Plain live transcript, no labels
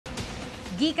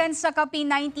Gikan sa kapi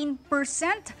 19%,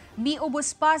 miubos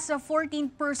pa sa 14%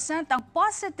 ang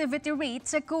positivity rate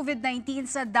sa COVID-19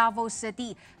 sa Davao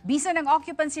City. Bisan ang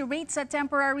occupancy rate sa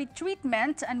temporary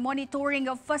treatment and monitoring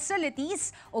of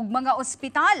facilities ug mga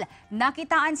ospital,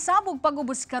 nakitaan sabog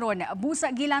pag-ubos karon. Busa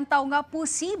gilantaw nga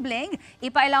posibleng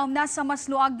ipailawom na sa mas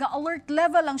luag nga alert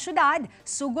level ang syudad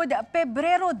sugod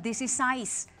Pebrero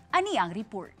 16. Ani ang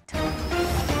report.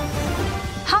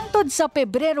 Hangtod sa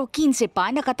Pebrero 15 pa,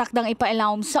 nakatakdang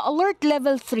ipailawom sa Alert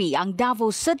Level 3 ang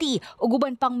Davao City ug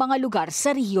uban pang mga lugar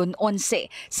sa Rehiyon 11.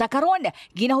 Sa karon,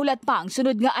 ginahulat pa ang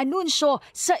sunod nga anunsyo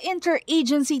sa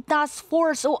Interagency Task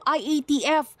Force o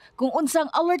IATF kung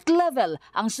unsang alert level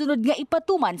ang sunod nga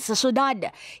ipatuman sa syudad.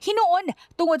 Hinuon,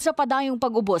 tungod sa padayong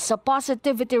pag-ubos sa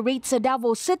positivity rate sa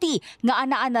Davao City nga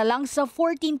anaa na lang sa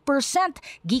 14%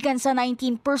 gikan sa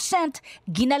 19%,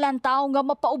 ginalantaw nga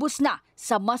mapaubos na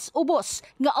sa mas ubos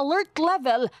nga alert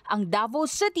level ang Davao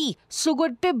City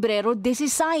sugod Pebrero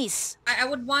 16. I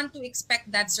would want to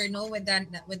expect that, sir, no, with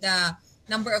the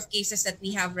number of cases that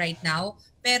we have right now.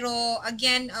 Pero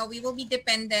again, we will be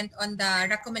dependent on the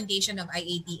recommendation of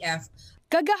IATF.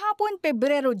 Kagahapon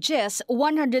Pebrero 10,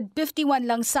 151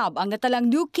 lang sab ang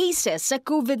natalang new cases sa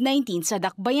COVID-19 sa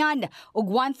Dakbayan ug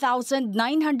 1,928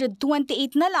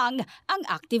 na lang ang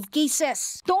active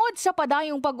cases. Tungod sa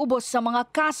padayong pag-ubos sa mga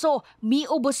kaso,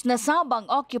 miubos na sab ang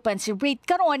occupancy rate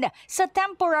karon sa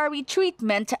temporary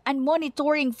treatment and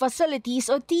monitoring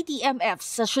facilities o TTMFs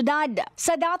sa syudad.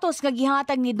 Sa datos nga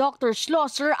gihatag ni Dr.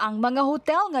 Schlosser, ang mga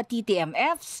hotel nga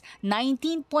TTMFs,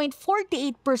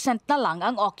 19.48% na lang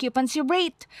ang occupancy rate.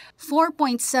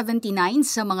 4.79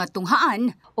 sa mga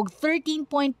tunghaan ug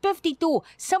 13.52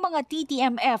 sa mga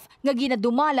TTMF nga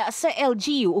ginadumala sa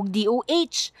LGU ug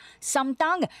DOH.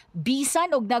 Samtang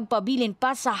bisan og nagpabilin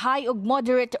pa sa high ug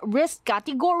moderate risk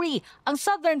category ang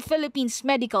Southern Philippines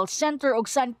Medical Center ug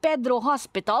San Pedro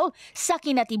Hospital, sa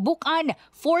kinatibukan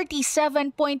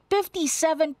 47.57%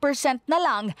 na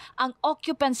lang ang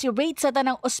occupancy rate sa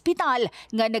tanang ospital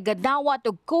nga nagadawat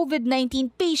og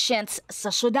COVID-19 patients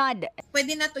sa syudad.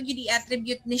 Pwede na to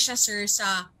i-attribute ni siya, sir,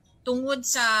 sa tungod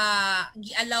sa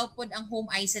gi-allow pod ang home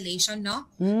isolation, no?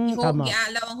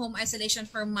 Gi-allow ang home isolation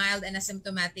for mild and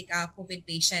asymptomatic COVID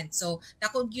patients. So,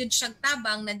 dako gyud siyang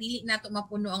tabang na dili nato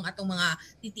mapuno ang atong mga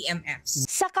TTMFs.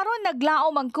 Sa karon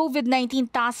naglaom ang COVID-19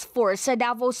 Task Force sa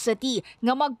Davao City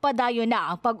nga magpadayon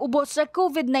na ang pag-ubos sa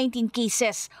COVID-19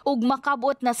 cases ug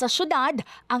makabot na sa syudad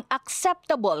ang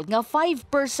acceptable nga 5%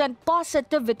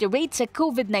 positivity rate sa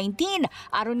COVID-19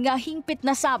 aron nga hingpit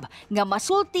na sab nga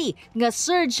masulti nga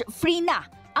surge free na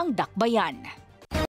ang Dakbayan.